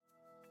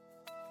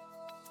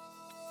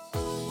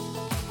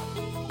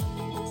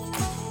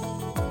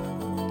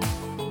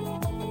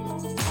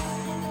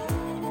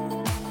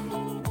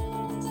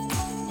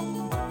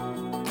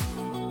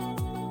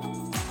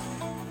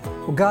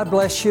Well, God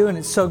bless you, and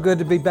it's so good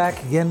to be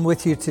back again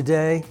with you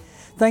today.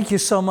 Thank you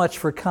so much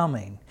for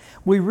coming.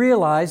 We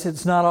realize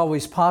it's not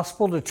always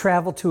possible to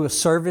travel to a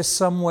service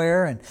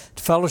somewhere and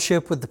to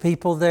fellowship with the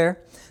people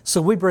there,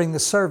 so we bring the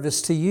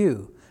service to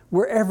you,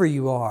 wherever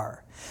you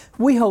are.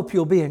 We hope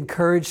you'll be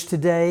encouraged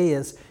today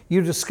as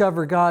you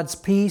discover God's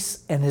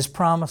peace and His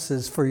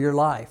promises for your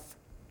life.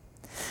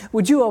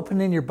 Would you open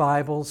in your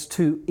Bibles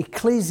to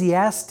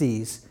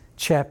Ecclesiastes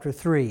chapter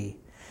 3?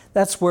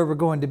 That's where we're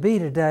going to be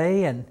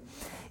today, and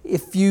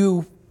if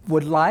you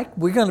would like,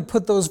 we're going to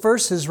put those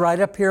verses right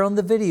up here on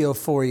the video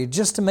for you,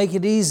 just to make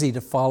it easy to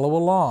follow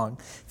along.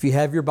 If you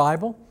have your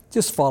Bible,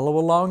 just follow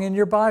along in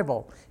your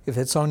Bible. If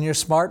it's on your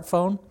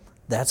smartphone,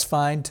 that's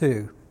fine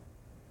too.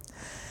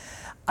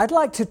 I'd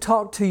like to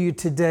talk to you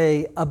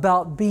today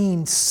about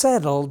being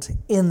settled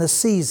in the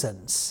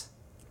seasons.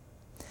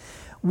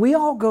 We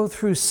all go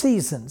through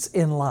seasons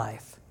in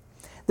life.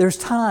 There's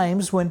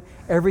times when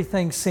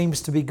everything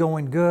seems to be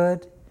going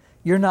good.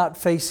 You're not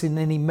facing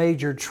any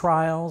major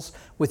trials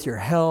with your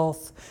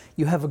health.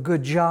 You have a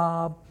good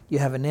job. You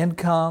have an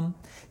income.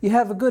 You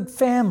have a good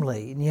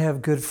family, and you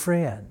have good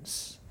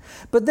friends.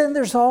 But then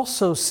there's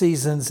also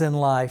seasons in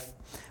life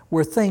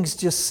where things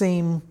just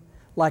seem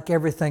like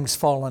everything's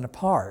fallen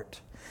apart.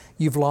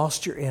 You've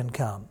lost your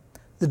income.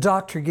 The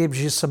doctor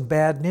gives you some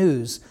bad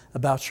news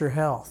about your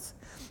health.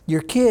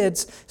 Your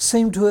kids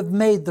seem to have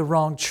made the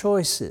wrong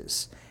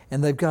choices,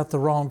 and they've got the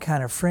wrong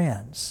kind of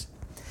friends.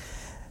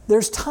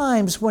 There's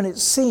times when it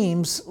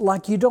seems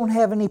like you don't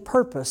have any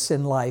purpose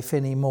in life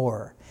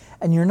anymore,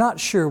 and you're not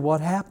sure what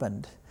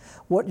happened,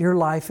 what your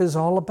life is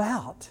all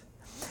about.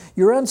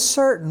 You're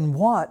uncertain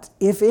what,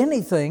 if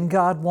anything,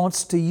 God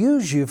wants to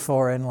use you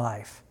for in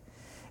life.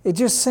 It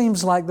just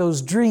seems like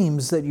those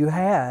dreams that you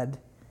had,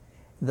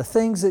 the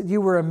things that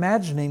you were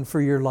imagining for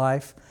your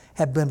life,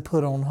 have been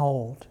put on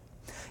hold.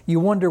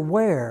 You wonder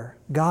where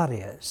God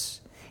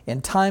is.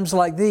 In times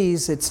like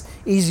these, it's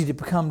easy to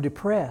become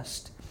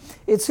depressed.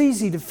 It's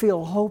easy to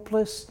feel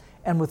hopeless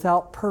and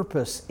without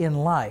purpose in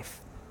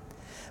life.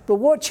 But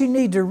what you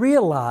need to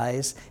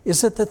realize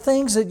is that the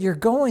things that you're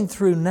going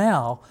through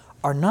now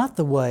are not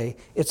the way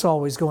it's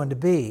always going to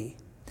be.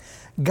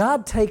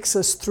 God takes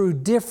us through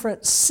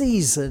different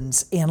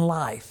seasons in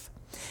life,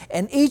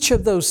 and each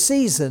of those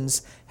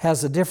seasons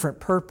has a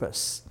different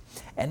purpose.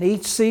 And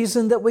each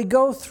season that we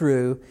go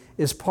through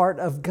is part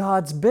of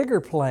God's bigger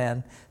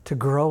plan to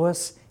grow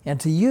us and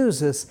to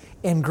use us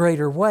in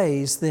greater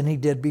ways than He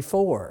did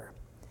before.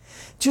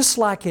 Just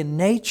like in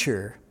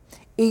nature,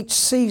 each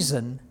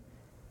season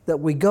that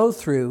we go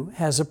through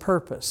has a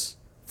purpose.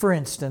 For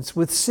instance,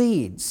 with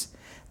seeds,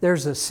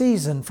 there's a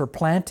season for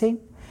planting,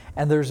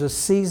 and there's a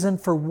season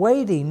for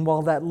waiting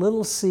while that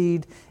little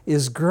seed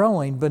is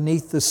growing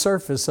beneath the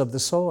surface of the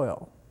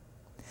soil.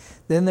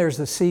 Then there's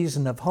a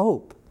season of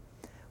hope,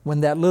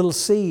 when that little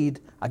seed,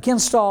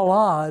 against all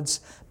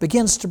odds,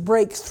 begins to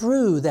break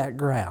through that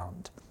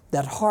ground,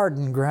 that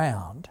hardened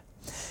ground.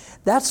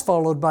 That's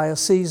followed by a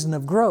season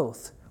of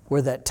growth,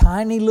 where that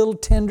tiny little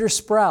tender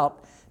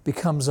sprout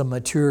becomes a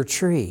mature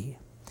tree.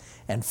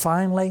 And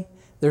finally,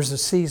 there's a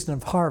season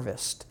of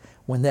harvest,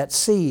 when that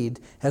seed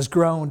has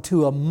grown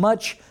to a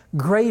much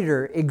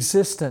greater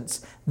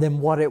existence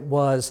than what it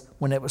was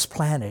when it was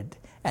planted,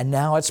 and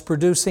now it's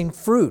producing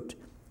fruit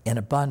in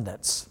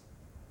abundance.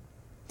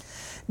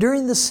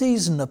 During the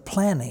season of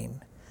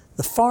planting,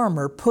 the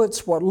farmer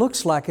puts what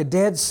looks like a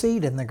dead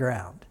seed in the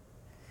ground,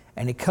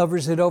 and he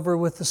covers it over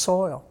with the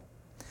soil.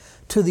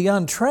 To the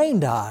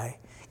untrained eye,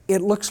 it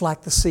looks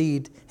like the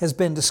seed has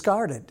been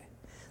discarded,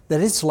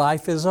 that its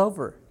life is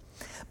over.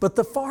 But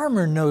the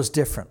farmer knows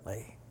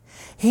differently.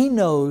 He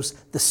knows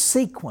the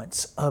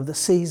sequence of the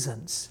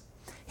seasons.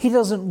 He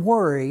doesn't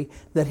worry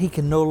that he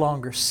can no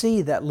longer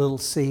see that little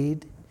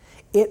seed.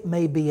 It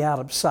may be out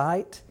of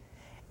sight,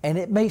 and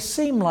it may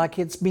seem like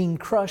it's being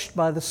crushed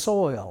by the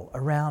soil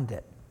around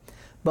it.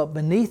 But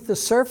beneath the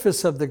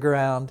surface of the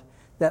ground,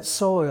 that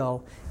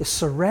soil is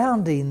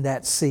surrounding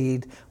that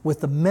seed with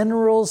the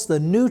minerals,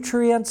 the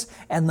nutrients,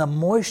 and the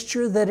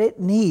moisture that it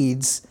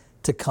needs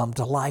to come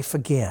to life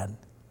again.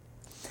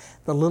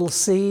 The little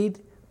seed,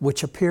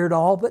 which appeared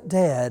all but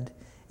dead,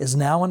 is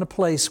now in a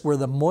place where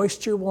the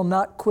moisture will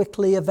not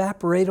quickly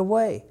evaporate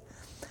away.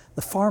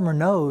 The farmer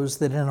knows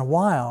that in a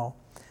while,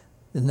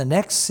 in the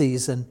next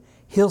season,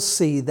 he'll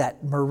see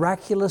that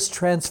miraculous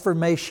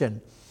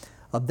transformation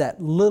of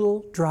that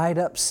little dried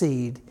up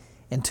seed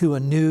into a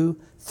new,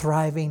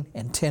 thriving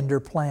and tender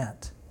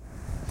plant.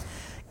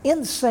 In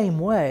the same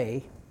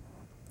way,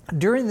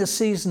 during the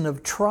season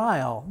of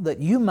trial that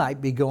you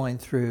might be going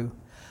through,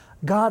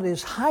 God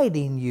is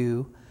hiding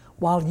you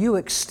while you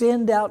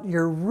extend out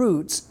your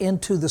roots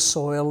into the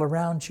soil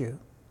around you.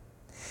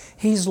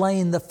 He's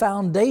laying the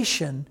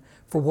foundation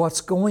for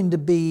what's going to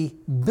be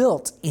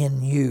built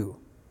in you.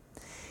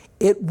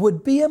 It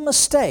would be a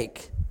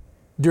mistake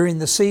during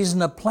the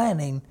season of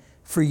planting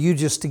for you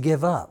just to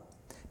give up,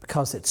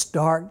 because it's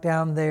dark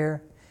down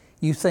there.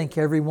 You think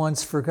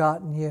everyone's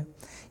forgotten you.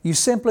 You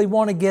simply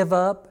want to give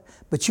up,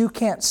 but you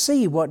can't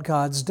see what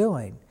God's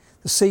doing.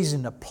 The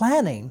season of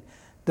planting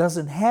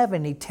doesn't have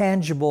any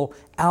tangible,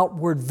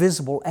 outward,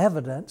 visible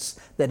evidence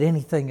that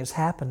anything is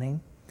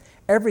happening.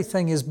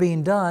 Everything is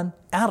being done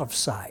out of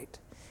sight.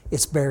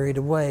 It's buried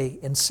away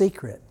in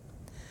secret.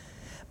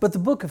 But the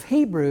book of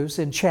Hebrews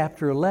in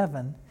chapter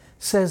 11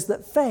 says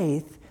that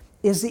faith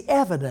is the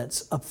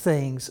evidence of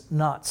things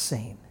not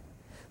seen.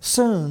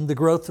 Soon, the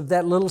growth of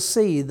that little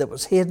seed that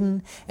was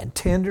hidden and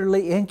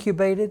tenderly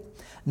incubated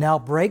now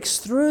breaks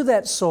through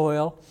that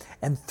soil,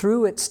 and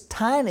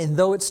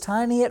though it's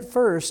tiny at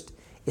first,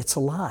 it's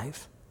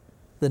alive.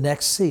 The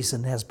next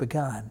season has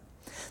begun.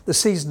 The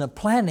season of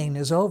planting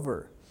is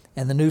over,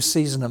 and the new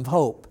season of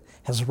hope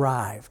has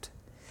arrived.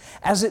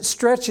 As it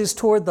stretches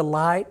toward the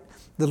light,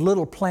 the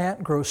little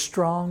plant grows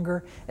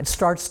stronger and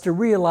starts to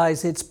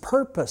realize its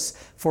purpose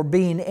for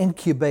being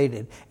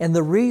incubated and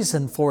the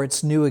reason for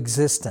its new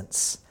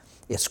existence.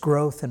 Its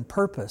growth and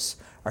purpose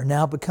are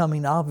now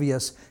becoming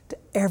obvious to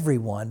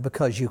everyone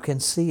because you can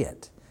see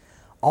it.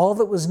 All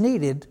that was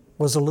needed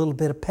was a little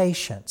bit of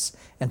patience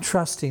and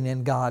trusting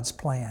in God's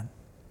plan.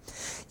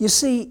 You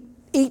see,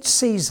 each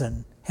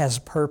season has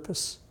a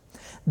purpose.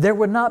 There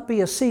would not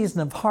be a season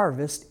of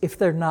harvest if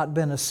there had not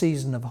been a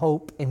season of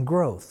hope and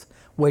growth,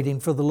 waiting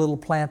for the little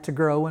plant to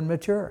grow and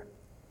mature.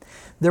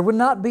 There would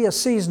not be a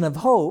season of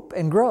hope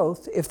and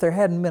growth if there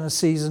hadn't been a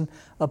season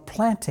of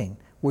planting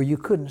where you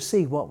couldn't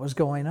see what was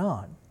going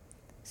on.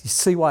 You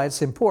see why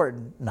it's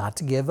important not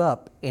to give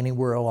up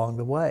anywhere along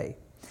the way.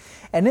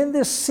 And in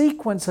this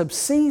sequence of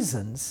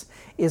seasons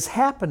is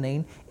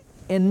happening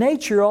in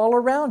nature all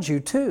around you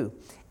too.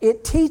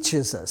 It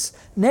teaches us.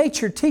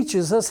 Nature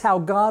teaches us how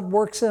God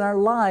works in our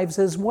lives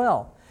as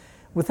well.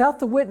 Without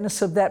the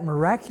witness of that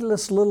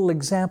miraculous little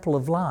example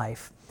of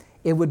life,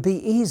 it would be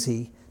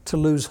easy to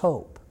lose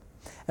hope,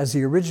 as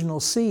the original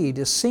seed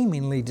is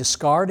seemingly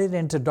discarded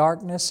into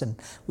darkness and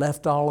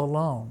left all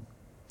alone.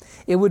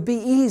 It would be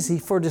easy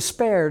for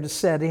despair to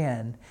set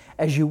in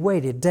as you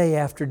waited day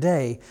after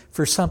day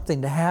for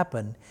something to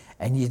happen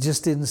and you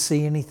just didn't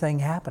see anything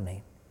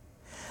happening.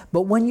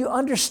 But when you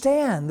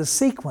understand the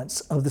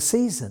sequence of the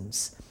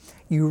seasons,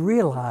 you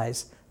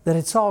realize that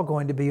it's all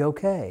going to be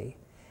okay,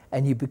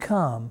 and you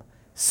become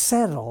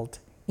settled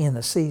in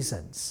the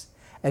seasons.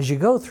 As you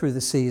go through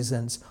the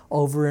seasons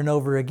over and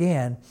over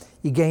again,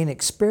 you gain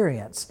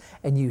experience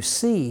and you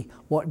see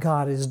what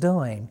God is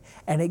doing.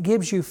 And it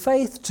gives you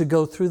faith to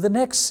go through the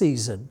next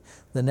season,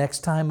 the next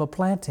time of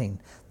planting,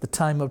 the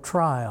time of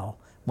trial,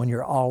 when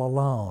you're all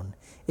alone.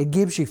 It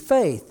gives you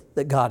faith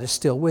that God is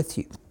still with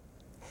you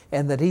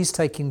and that He's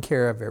taking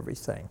care of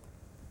everything.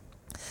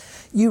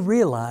 You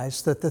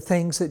realize that the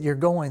things that you're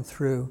going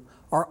through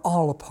are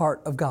all a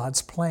part of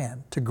God's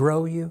plan to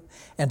grow you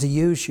and to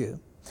use you.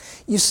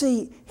 You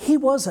see, He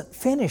wasn't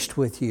finished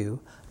with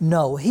you.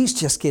 No, He's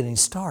just getting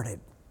started.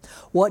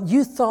 What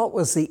you thought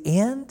was the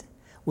end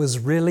was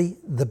really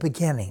the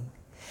beginning.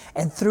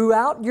 And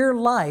throughout your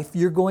life,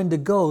 you're going to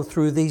go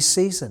through these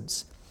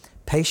seasons,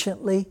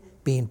 patiently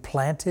being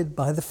planted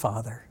by the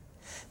Father,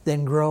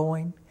 then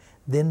growing,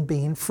 then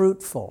being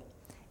fruitful,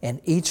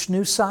 and each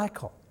new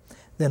cycle.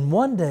 Then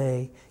one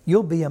day,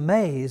 you'll be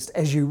amazed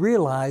as you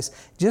realize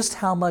just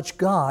how much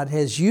God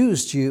has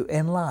used you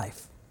in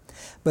life.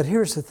 But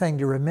here's the thing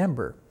to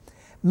remember.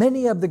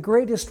 Many of the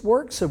greatest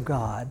works of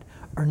God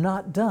are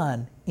not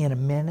done in a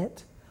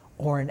minute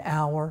or an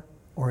hour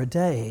or a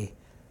day,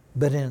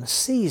 but in a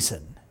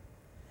season.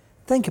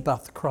 Think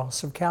about the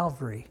cross of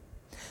Calvary.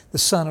 The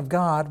Son of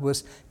God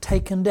was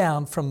taken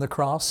down from the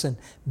cross and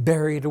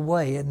buried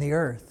away in the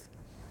earth.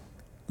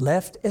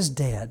 Left as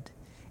dead,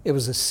 it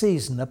was a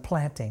season of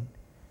planting.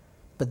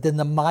 But then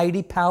the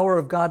mighty power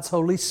of God's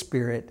Holy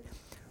Spirit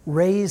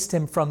raised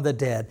Him from the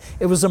dead.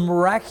 It was a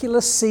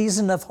miraculous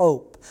season of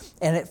hope.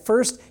 And at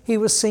first, He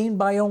was seen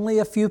by only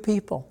a few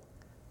people.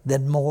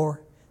 Then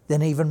more,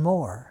 then even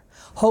more.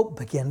 Hope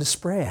began to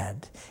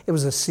spread. It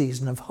was a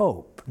season of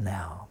hope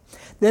now.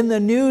 Then the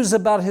news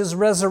about His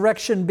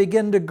resurrection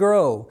began to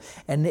grow,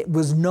 and it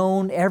was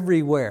known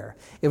everywhere.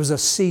 It was a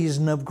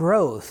season of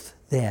growth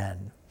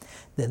then.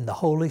 Then the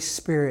Holy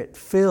Spirit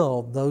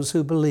filled those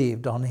who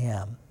believed on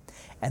Him,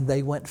 and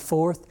they went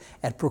forth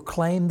and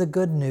proclaimed the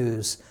good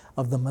news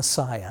of the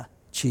Messiah,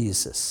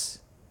 Jesus.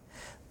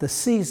 The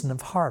season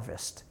of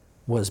harvest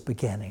was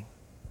beginning.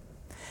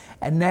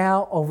 And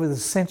now, over the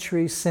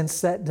centuries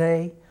since that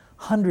day,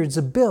 hundreds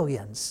of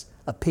billions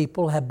of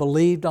people have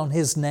believed on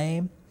His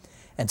name,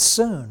 and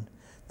soon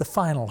the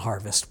final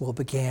harvest will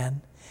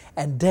begin,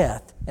 and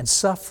death and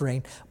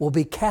suffering will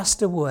be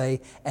cast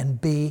away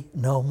and be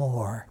no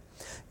more.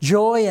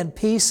 Joy and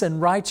peace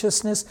and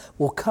righteousness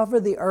will cover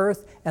the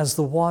earth as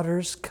the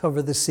waters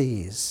cover the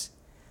seas.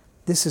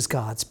 This is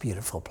God's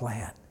beautiful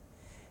plan.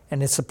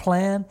 And it's a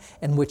plan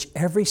in which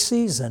every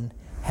season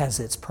has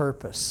its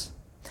purpose.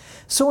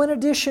 So in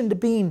addition to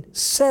being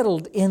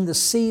settled in the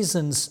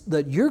seasons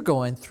that you're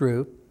going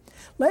through,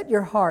 let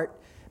your heart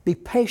be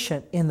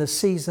patient in the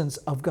seasons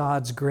of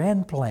God's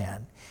grand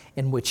plan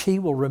in which He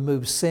will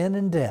remove sin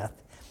and death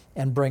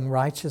and bring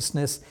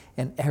righteousness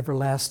and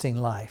everlasting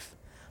life.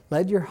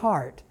 Let your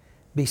heart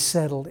be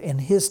settled in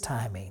His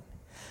timing.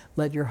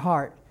 Let your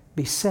heart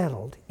be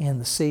settled in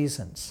the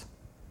seasons.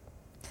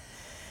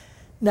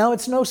 Now,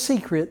 it's no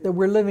secret that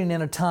we're living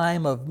in a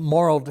time of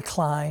moral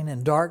decline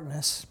and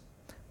darkness.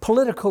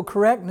 Political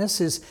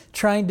correctness is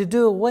trying to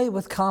do away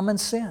with common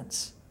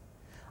sense.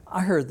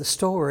 I heard the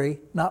story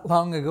not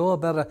long ago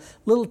about a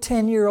little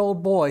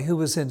 10-year-old boy who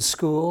was in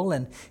school,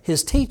 and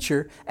his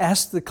teacher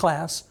asked the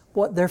class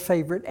what their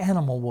favorite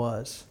animal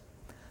was.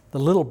 The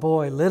little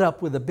boy lit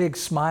up with a big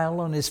smile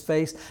on his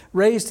face,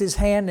 raised his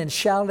hand and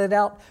shouted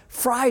out,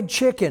 "Fried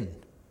chicken!"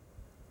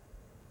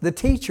 The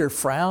teacher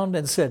frowned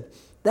and said,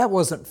 "That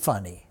wasn't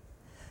funny."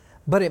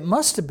 But it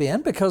must have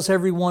been, because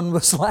everyone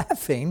was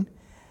laughing.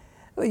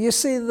 Well, you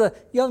see, the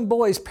young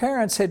boy's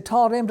parents had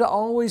taught him to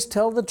always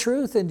tell the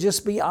truth and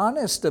just be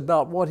honest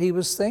about what he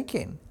was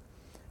thinking.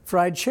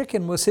 Fried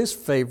chicken was his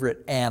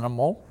favorite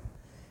animal.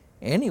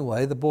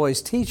 Anyway, the boy's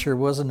teacher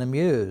wasn't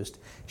amused.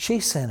 She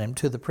sent him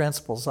to the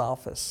principal's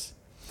office.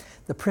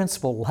 The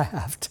principal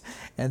laughed,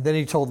 and then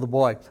he told the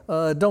boy,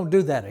 "Don't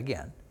do that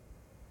again."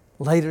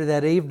 Later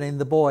that evening,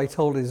 the boy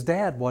told his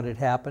dad what had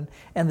happened,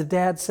 and the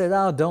dad said,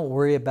 "Oh, don't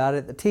worry about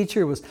it. The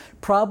teacher was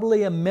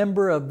probably a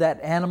member of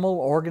that animal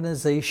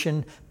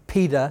organization,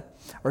 PETA,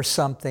 or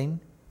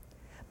something."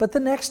 But the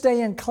next day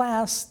in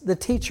class, the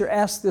teacher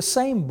asked the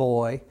same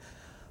boy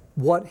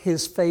what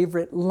his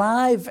favorite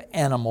live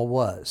animal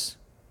was.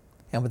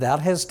 And without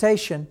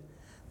hesitation,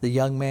 the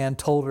young man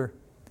told her,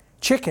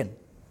 "Chicken."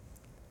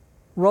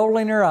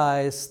 Rolling her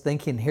eyes,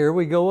 thinking, "Here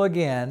we go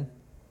again,"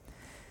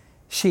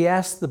 she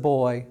asked the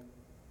boy,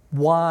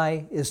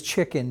 "Why is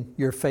chicken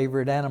your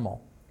favorite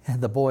animal?"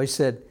 And the boy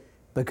said,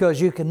 "Because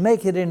you can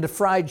make it into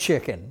fried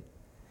chicken."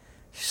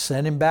 She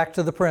sent him back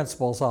to the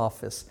principal's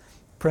office.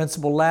 The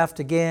principal laughed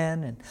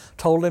again and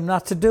told him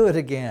not to do it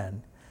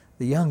again.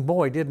 The young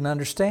boy didn't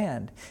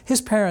understand.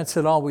 His parents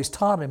had always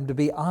taught him to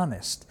be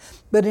honest.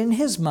 But in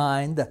his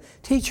mind, the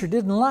teacher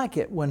didn't like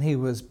it when he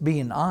was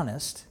being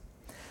honest.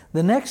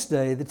 The next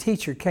day, the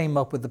teacher came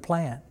up with a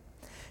plan.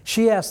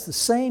 She asked the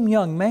same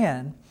young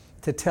man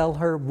to tell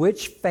her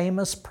which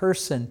famous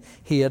person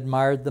he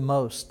admired the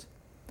most.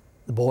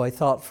 The boy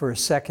thought for a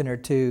second or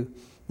two.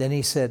 Then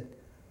he said,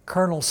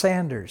 "Colonel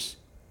Sanders."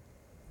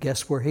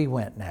 Guess where he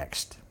went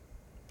next?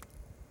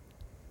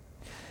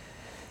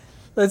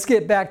 Let's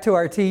get back to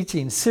our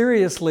teaching.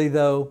 Seriously,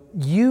 though,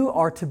 you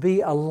are to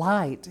be a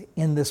light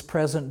in this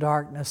present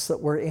darkness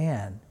that we're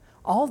in.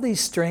 All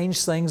these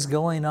strange things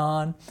going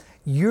on,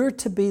 you're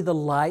to be the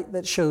light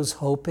that shows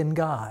hope in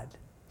God.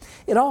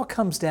 It all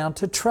comes down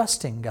to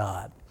trusting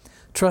God,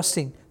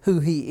 trusting who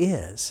He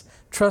is,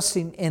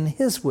 trusting in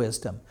His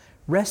wisdom,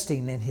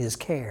 resting in His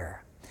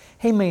care.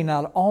 He may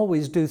not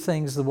always do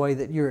things the way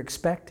that you're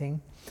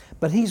expecting,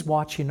 but He's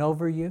watching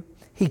over you.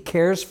 He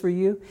cares for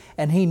you,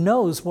 and He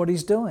knows what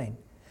He's doing.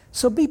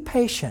 So be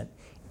patient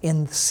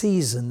in the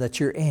season that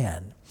you're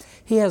in.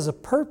 He has a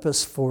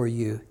purpose for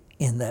you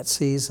in that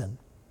season.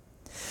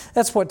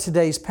 That's what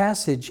today's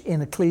passage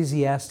in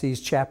Ecclesiastes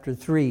chapter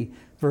 3,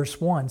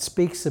 verse 1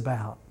 speaks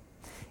about.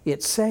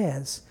 It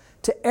says,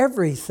 "To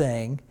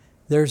everything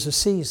there's a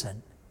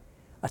season,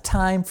 a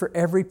time for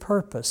every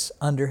purpose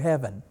under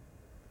heaven."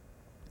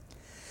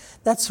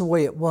 That's the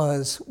way it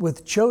was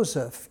with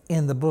Joseph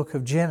in the book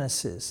of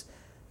Genesis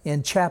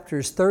in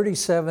chapters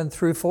 37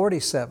 through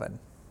 47.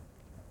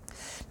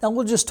 Now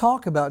we'll just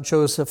talk about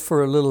Joseph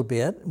for a little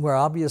bit. We're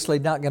obviously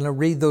not going to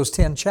read those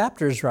 10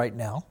 chapters right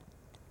now.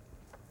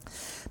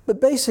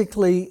 But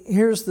basically,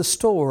 here's the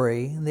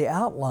story, the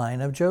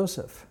outline of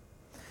Joseph.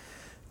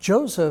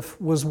 Joseph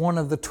was one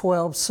of the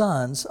 12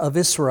 sons of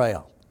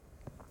Israel.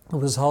 It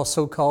was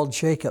also called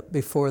Jacob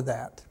before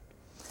that.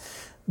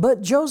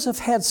 But Joseph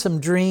had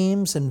some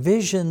dreams and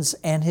visions,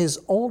 and his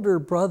older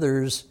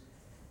brothers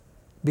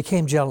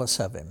became jealous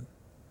of him.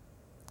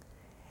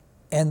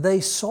 And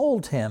they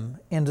sold him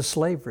into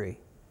slavery.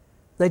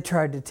 They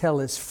tried to tell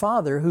his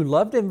father, who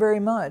loved him very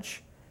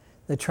much,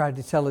 they tried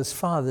to tell his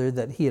father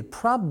that he had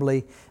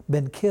probably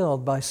been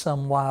killed by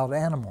some wild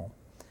animal.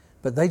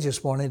 But they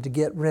just wanted to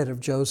get rid of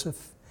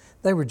Joseph.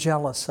 They were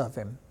jealous of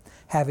him,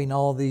 having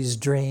all these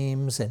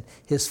dreams and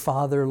his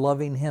father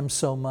loving him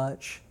so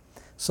much.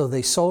 So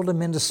they sold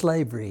him into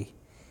slavery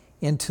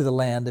into the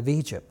land of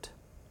Egypt.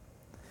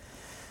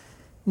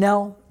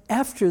 Now,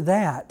 after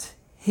that,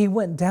 he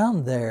went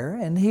down there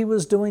and he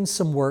was doing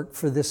some work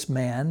for this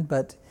man,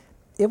 but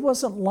it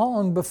wasn't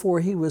long before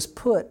he was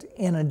put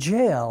in a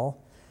jail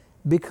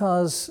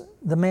because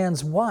the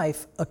man's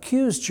wife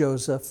accused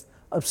Joseph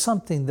of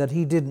something that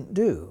he didn't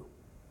do.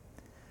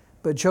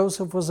 But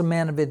Joseph was a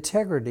man of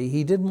integrity.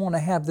 He didn't want to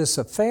have this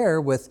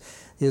affair with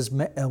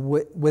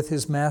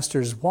his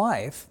master's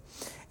wife,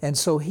 and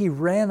so he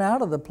ran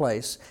out of the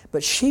place.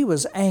 But she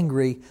was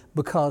angry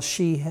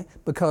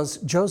because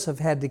Joseph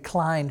had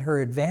declined her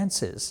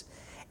advances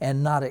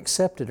and not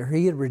accepted her.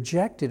 He had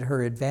rejected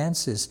her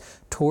advances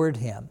toward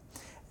him.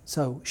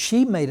 So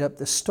she made up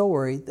the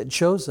story that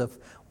Joseph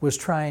was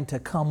trying to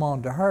come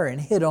onto her and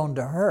hit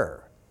onto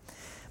her.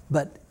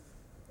 But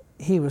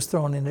he was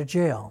thrown into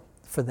jail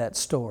for that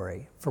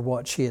story, for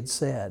what she had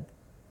said.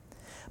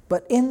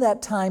 But in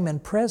that time in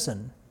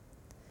prison,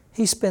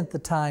 He spent the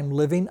time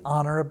living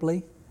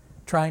honorably,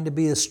 trying to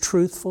be as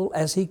truthful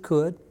as he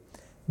could,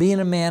 being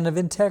a man of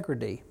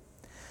integrity.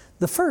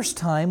 The first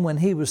time when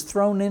he was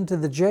thrown into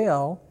the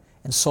jail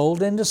and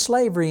sold into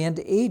slavery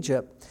into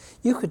Egypt,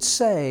 you could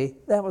say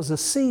that was a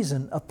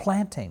season of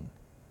planting.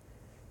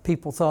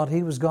 People thought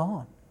he was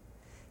gone.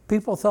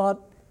 People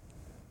thought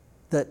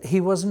that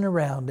he wasn't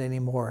around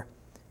anymore.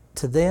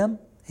 To them,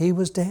 he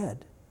was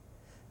dead.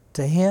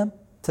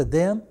 To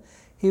them,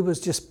 he was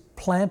just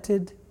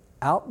planted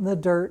out in the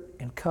dirt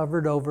and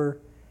covered over,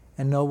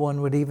 and no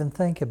one would even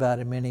think about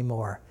him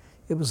anymore.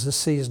 It was a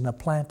season of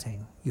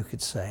planting, you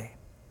could say.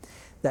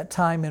 That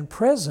time in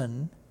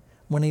prison,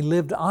 when he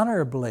lived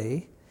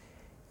honorably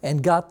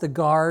and got the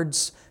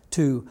guards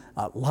to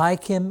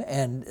like him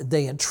and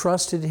they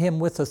entrusted him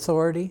with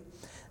authority,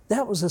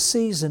 that was a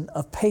season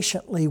of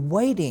patiently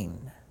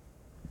waiting.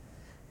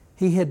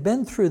 He had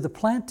been through the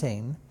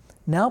planting.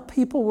 Now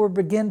people were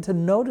beginning to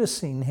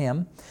noticing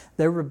him.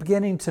 They were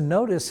beginning to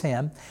notice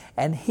him,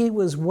 and he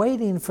was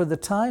waiting for the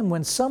time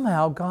when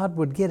somehow God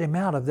would get him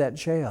out of that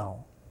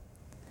jail.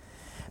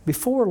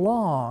 Before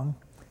long,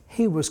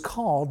 he was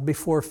called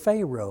before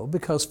Pharaoh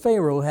because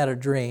Pharaoh had a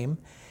dream,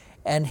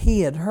 and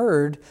he had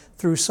heard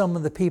through some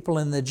of the people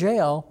in the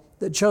jail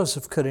that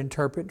Joseph could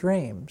interpret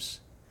dreams.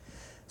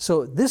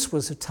 So this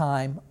was a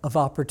time of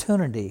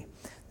opportunity.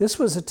 This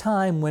was a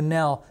time when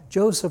now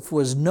Joseph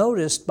was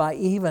noticed by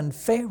even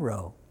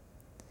Pharaoh.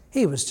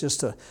 He was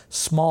just a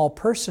small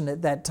person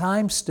at that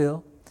time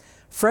still,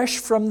 fresh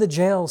from the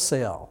jail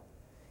cell.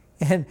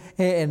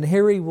 And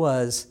here he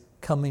was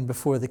coming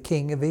before the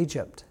king of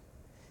Egypt.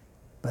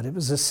 But it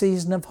was a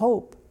season of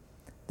hope.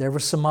 There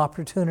was some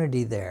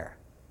opportunity there.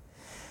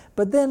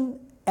 But then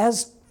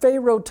as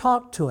Pharaoh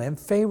talked to him,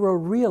 Pharaoh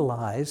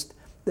realized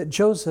that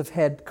Joseph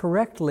had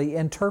correctly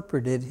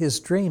interpreted his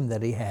dream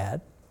that he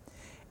had,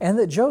 and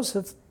that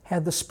Joseph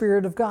had the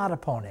Spirit of God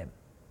upon him.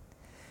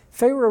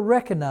 Pharaoh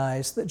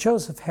recognized that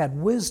Joseph had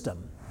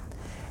wisdom,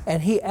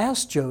 and he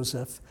asked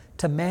Joseph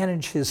to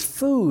manage his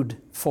food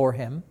for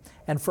him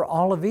and for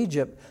all of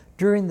Egypt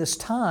during this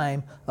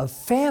time of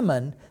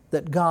famine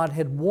that God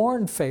had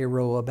warned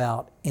Pharaoh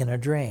about in a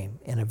dream,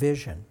 in a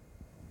vision.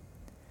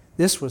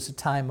 This was a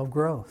time of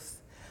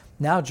growth.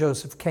 Now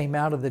Joseph came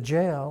out of the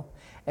jail,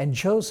 and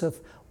Joseph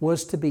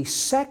was to be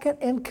second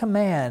in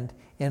command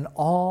in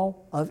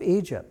all of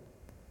Egypt.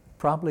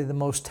 Probably the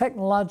most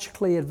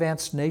technologically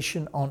advanced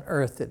nation on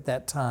earth at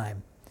that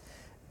time,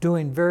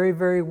 doing very,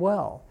 very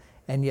well.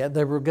 And yet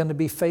they were going to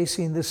be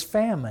facing this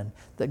famine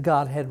that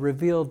God had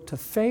revealed to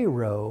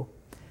Pharaoh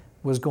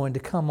was going to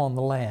come on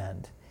the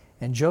land.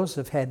 And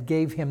Joseph had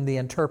gave him the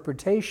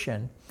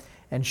interpretation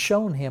and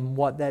shown him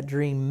what that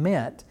dream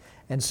meant.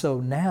 And so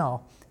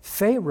now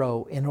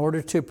Pharaoh, in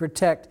order to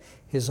protect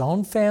his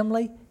own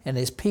family and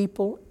his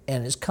people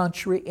and his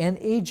country in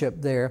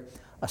Egypt there,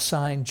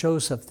 assigned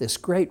Joseph this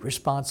great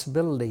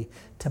responsibility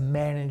to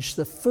manage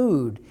the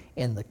food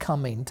in the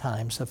coming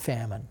times of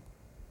famine.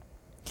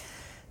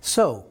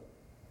 So,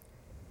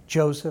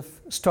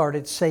 Joseph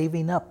started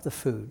saving up the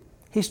food.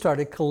 He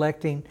started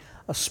collecting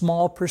a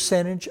small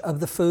percentage of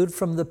the food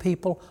from the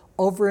people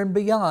over and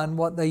beyond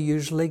what they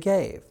usually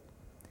gave.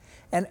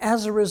 And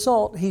as a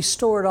result, he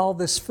stored all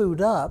this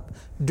food up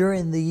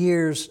during the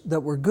years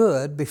that were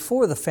good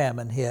before the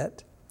famine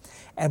hit.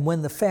 And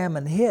when the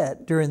famine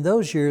hit, during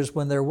those years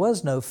when there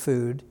was no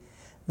food,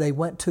 they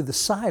went to the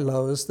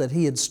silos that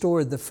he had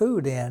stored the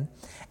food in,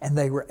 and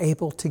they were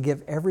able to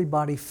give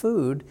everybody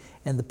food,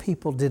 and the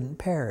people didn't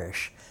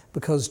perish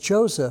because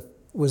Joseph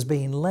was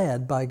being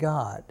led by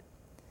God.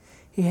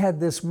 He had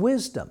this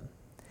wisdom.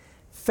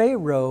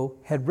 Pharaoh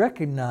had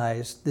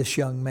recognized this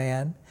young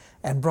man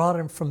and brought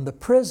him from the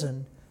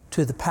prison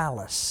to the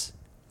palace.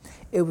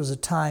 It was a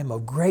time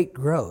of great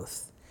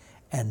growth,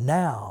 and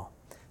now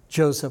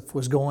Joseph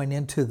was going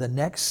into the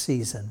next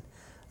season,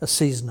 a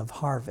season of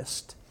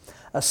harvest,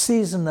 a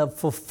season of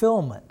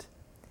fulfillment.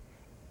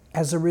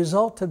 As a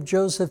result of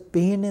Joseph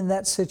being in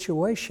that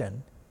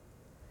situation,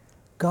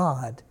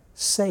 God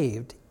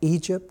saved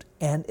Egypt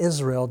and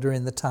Israel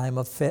during the time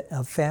of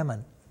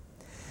famine.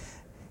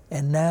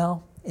 And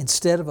now,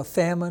 instead of a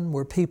famine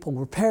where people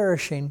were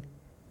perishing,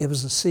 it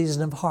was a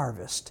season of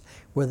harvest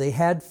where they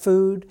had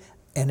food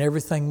and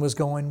everything was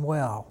going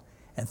well.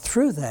 And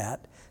through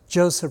that,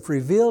 Joseph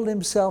revealed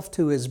himself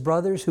to his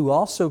brothers who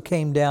also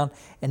came down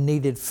and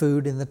needed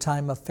food in the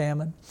time of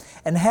famine,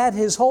 and had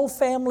his whole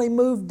family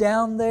moved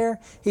down there.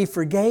 He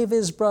forgave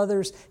his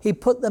brothers. He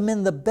put them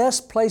in the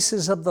best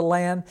places of the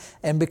land,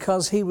 and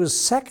because he was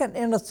second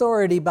in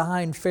authority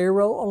behind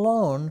Pharaoh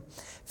alone,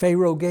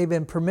 Pharaoh gave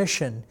him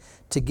permission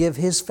to give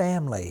his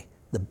family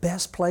the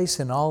best place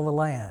in all the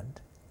land.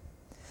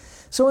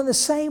 So in the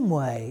same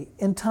way,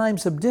 in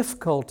times of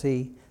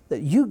difficulty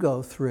that you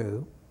go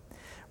through,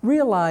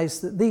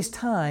 realize that these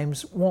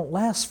times won't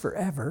last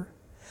forever.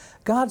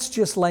 God's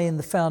just laying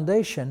the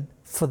foundation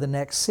for the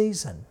next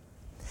season.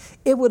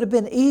 It would have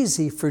been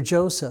easy for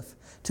Joseph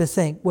to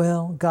think,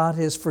 well, God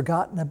has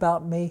forgotten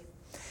about me.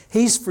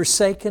 He's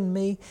forsaken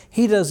me.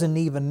 He doesn't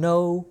even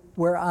know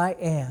where I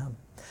am.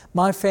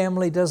 My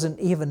family doesn't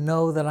even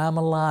know that I'm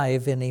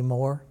alive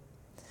anymore.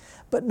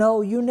 But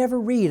no, you never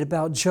read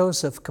about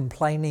Joseph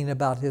complaining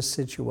about his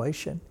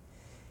situation.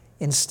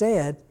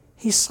 Instead,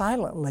 he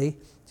silently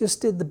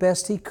just did the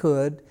best he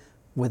could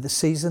with the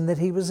season that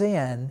he was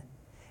in,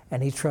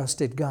 and he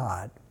trusted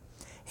God.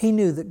 He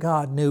knew that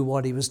God knew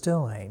what he was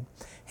doing.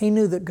 He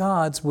knew that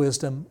God's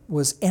wisdom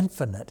was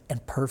infinite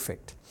and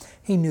perfect.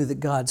 He knew that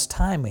God's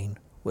timing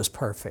was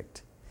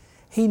perfect.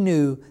 He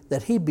knew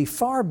that he'd be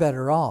far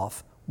better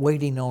off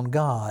waiting on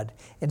God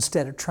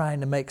instead of trying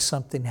to make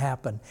something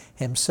happen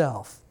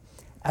himself.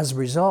 As a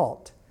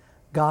result,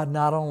 God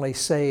not only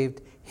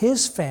saved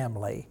his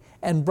family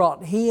and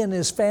brought he and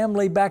his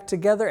family back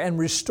together and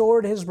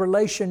restored his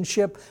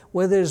relationship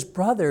with his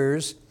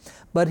brothers,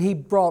 but he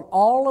brought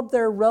all of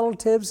their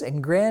relatives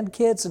and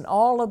grandkids and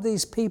all of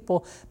these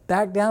people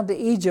back down to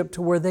Egypt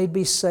to where they'd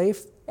be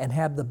safe and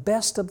have the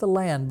best of the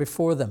land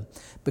before them,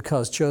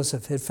 because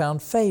Joseph had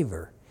found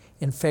favor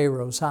in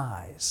Pharaoh's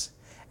eyes.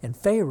 And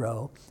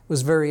Pharaoh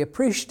was very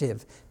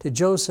appreciative to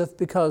Joseph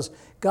because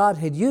God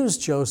had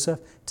used Joseph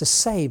to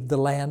save the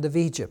land of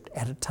Egypt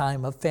at a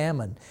time of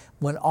famine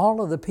when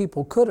all of the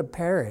people could have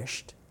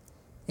perished.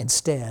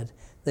 Instead,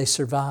 they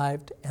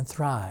survived and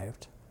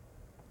thrived.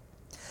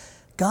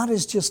 God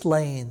is just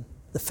laying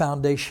the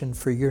foundation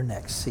for your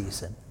next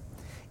season.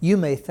 You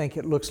may think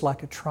it looks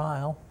like a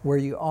trial where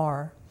you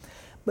are,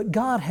 but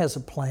God has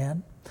a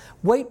plan.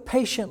 Wait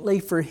patiently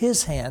for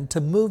His hand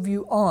to move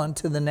you on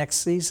to the next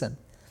season.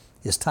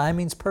 His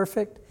timing's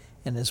perfect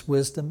and His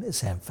wisdom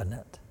is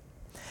infinite.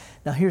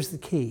 Now here's the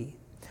key.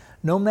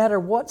 No matter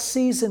what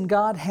season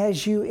God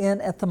has you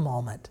in at the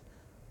moment,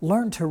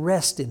 learn to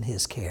rest in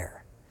His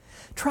care.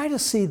 Try to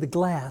see the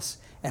glass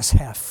as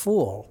half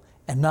full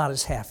and not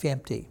as half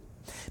empty.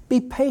 Be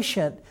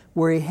patient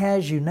where He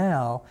has you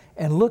now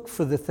and look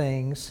for the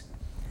things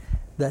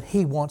that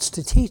He wants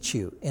to teach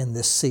you in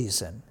this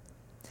season.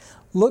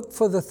 Look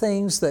for the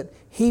things that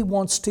He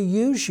wants to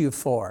use you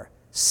for.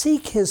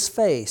 Seek His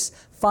face.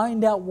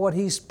 Find out what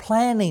He's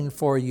planning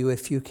for you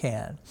if you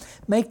can.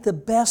 Make the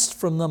best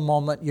from the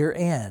moment you're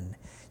in.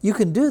 You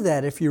can do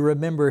that if you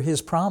remember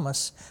His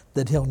promise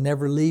that He'll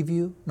never leave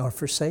you nor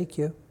forsake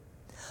you.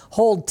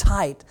 Hold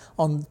tight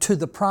to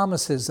the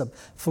promises of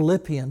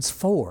Philippians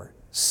 4,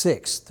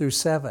 6 through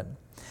 7,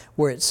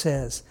 where it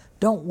says,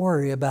 don't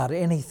worry about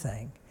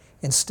anything.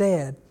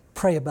 Instead,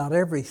 pray about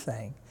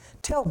everything.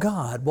 Tell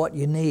God what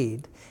you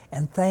need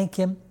and thank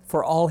Him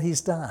for all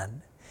He's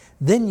done.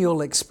 Then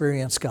you'll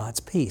experience God's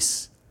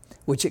peace,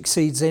 which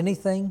exceeds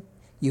anything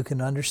you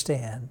can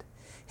understand.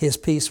 His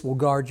peace will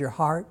guard your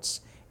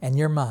hearts and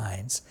your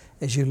minds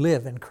as you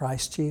live in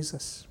Christ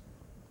Jesus.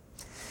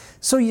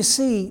 So you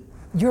see,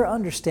 your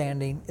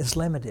understanding is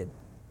limited.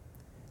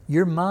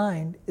 Your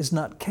mind is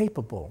not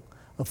capable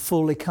of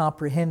fully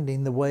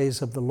comprehending the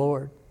ways of the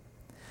Lord.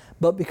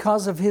 But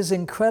because of His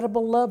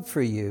incredible love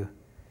for you,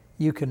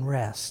 you can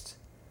rest,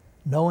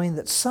 knowing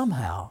that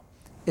somehow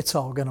it's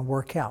all going to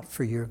work out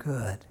for your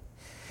good.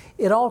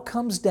 It all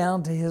comes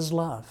down to His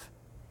love.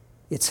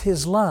 It's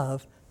His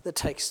love that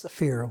takes the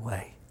fear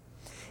away.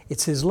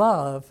 It's His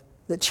love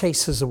that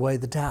chases away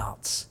the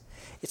doubts.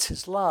 It's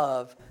His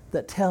love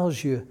that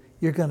tells you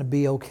you're going to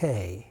be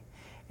okay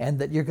and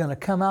that you're going to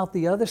come out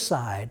the other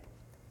side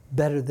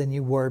better than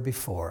you were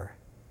before.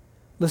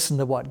 Listen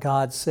to what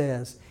God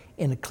says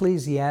in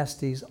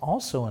Ecclesiastes,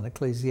 also in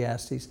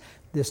Ecclesiastes,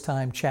 this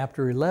time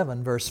chapter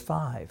 11, verse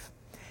 5.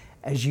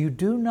 As you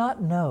do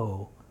not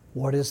know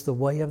what is the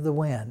way of the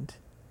wind,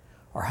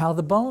 or how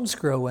the bones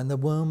grow in the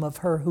womb of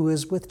her who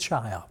is with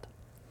child,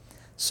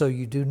 so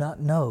you do not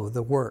know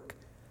the work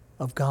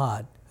of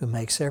God who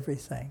makes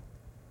everything.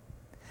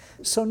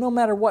 So no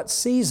matter what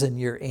season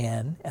you're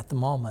in at the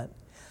moment,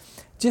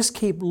 just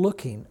keep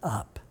looking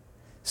up.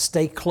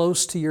 Stay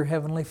close to your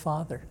Heavenly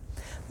Father.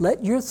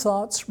 Let your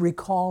thoughts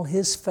recall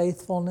His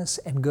faithfulness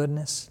and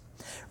goodness.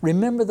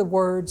 Remember the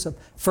words of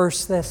 1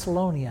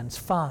 Thessalonians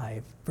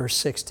 5, verse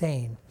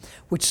 16,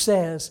 which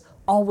says,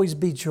 always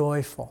be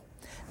joyful.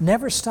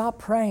 Never stop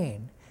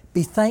praying.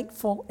 Be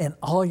thankful in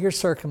all your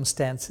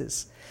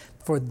circumstances,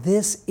 for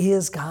this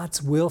is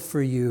God's will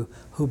for you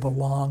who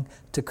belong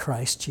to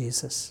Christ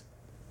Jesus.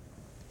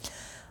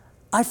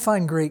 I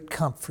find great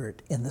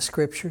comfort in the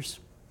Scriptures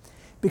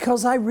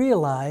because I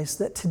realize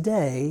that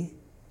today,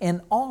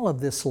 and all of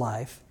this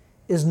life,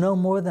 is no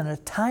more than a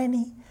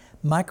tiny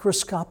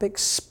microscopic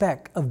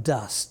speck of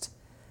dust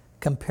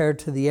compared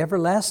to the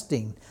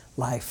everlasting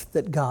life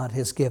that God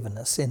has given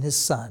us in His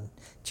Son,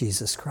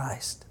 Jesus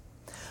Christ.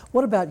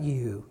 What about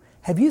you?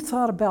 Have you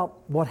thought about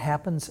what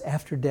happens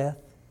after death?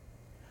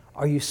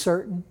 Are you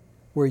certain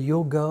where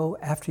you'll go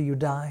after you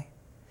die?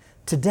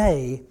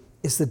 Today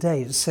is the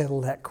day to settle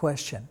that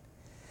question,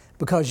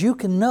 because you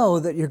can know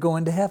that you're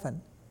going to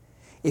heaven.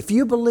 If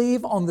you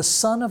believe on the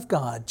Son of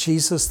God,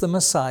 Jesus the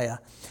Messiah,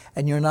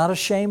 and you're not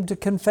ashamed to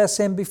confess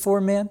Him before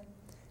men,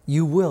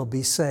 you will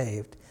be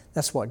saved.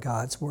 That's what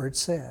God's Word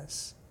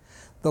says.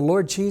 The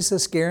Lord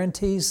Jesus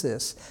guarantees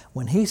this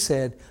when He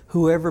said,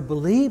 whoever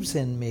believes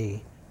in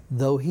me,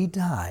 though he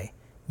die,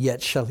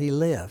 yet shall he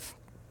live.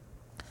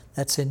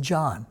 That's in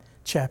John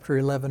chapter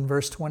 11,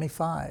 verse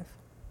 25.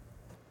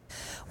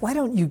 Why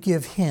don't you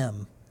give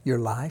Him your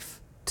life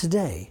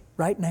today,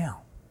 right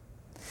now?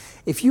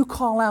 If you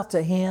call out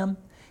to Him,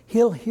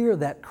 He'll hear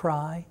that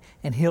cry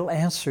and He'll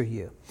answer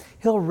you.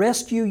 He'll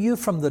rescue you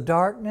from the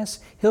darkness.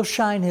 He'll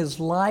shine His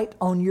light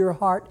on your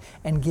heart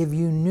and give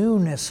you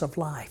newness of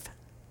life.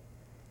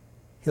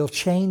 He'll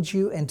change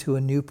you into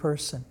a new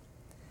person,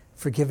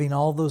 forgiving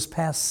all those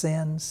past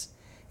sins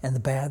and the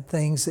bad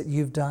things that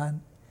you've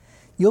done.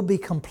 You'll be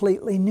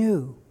completely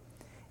new,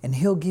 and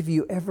He'll give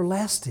you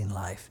everlasting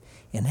life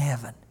in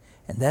heaven.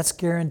 And that's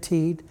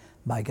guaranteed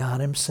by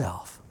God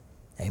Himself.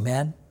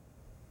 Amen?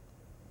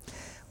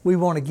 We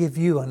want to give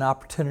you an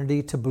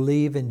opportunity to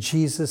believe in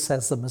Jesus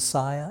as the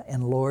Messiah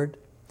and Lord,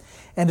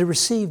 and to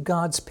receive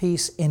God's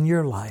peace in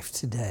your life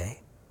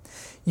today.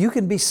 You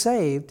can be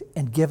saved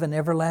and given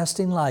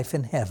everlasting life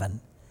in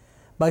heaven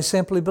by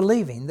simply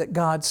believing that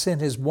God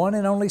sent His one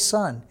and only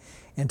Son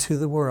into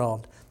the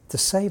world to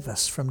save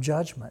us from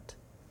judgment.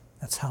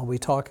 That's how we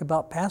talk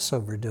about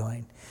Passover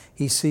doing.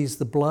 He sees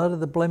the blood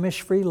of the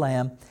blemish-free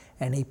lamb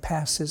and He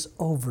passes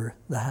over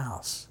the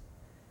house.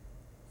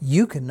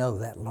 You can know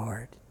that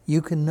Lord.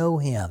 You can know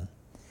Him.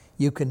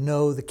 You can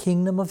know the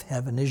kingdom of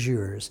heaven is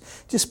yours.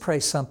 Just pray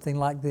something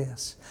like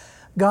this.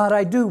 God,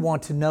 I do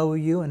want to know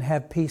You and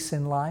have peace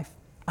in life.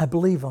 I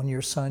believe on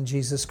Your Son,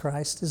 Jesus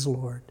Christ, as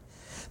Lord.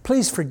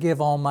 Please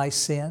forgive all my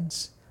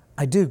sins.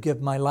 I do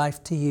give my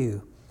life to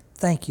You.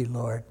 Thank You,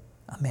 Lord.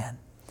 Amen.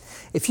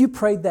 If you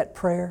prayed that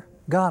prayer,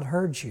 God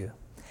heard you,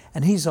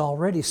 and He's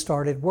already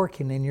started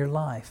working in your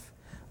life.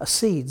 A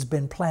seed's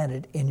been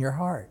planted in your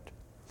heart.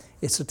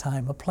 It's a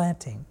time of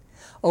planting.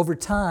 Over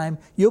time,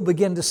 you'll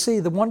begin to see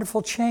the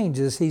wonderful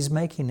changes He's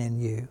making in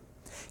you.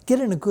 Get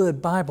in a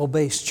good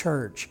Bible-based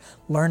church.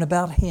 Learn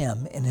about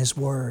Him and His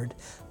Word.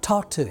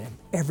 Talk to Him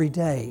every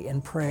day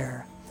in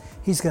prayer.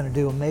 He's going to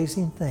do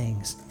amazing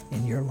things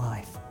in your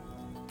life.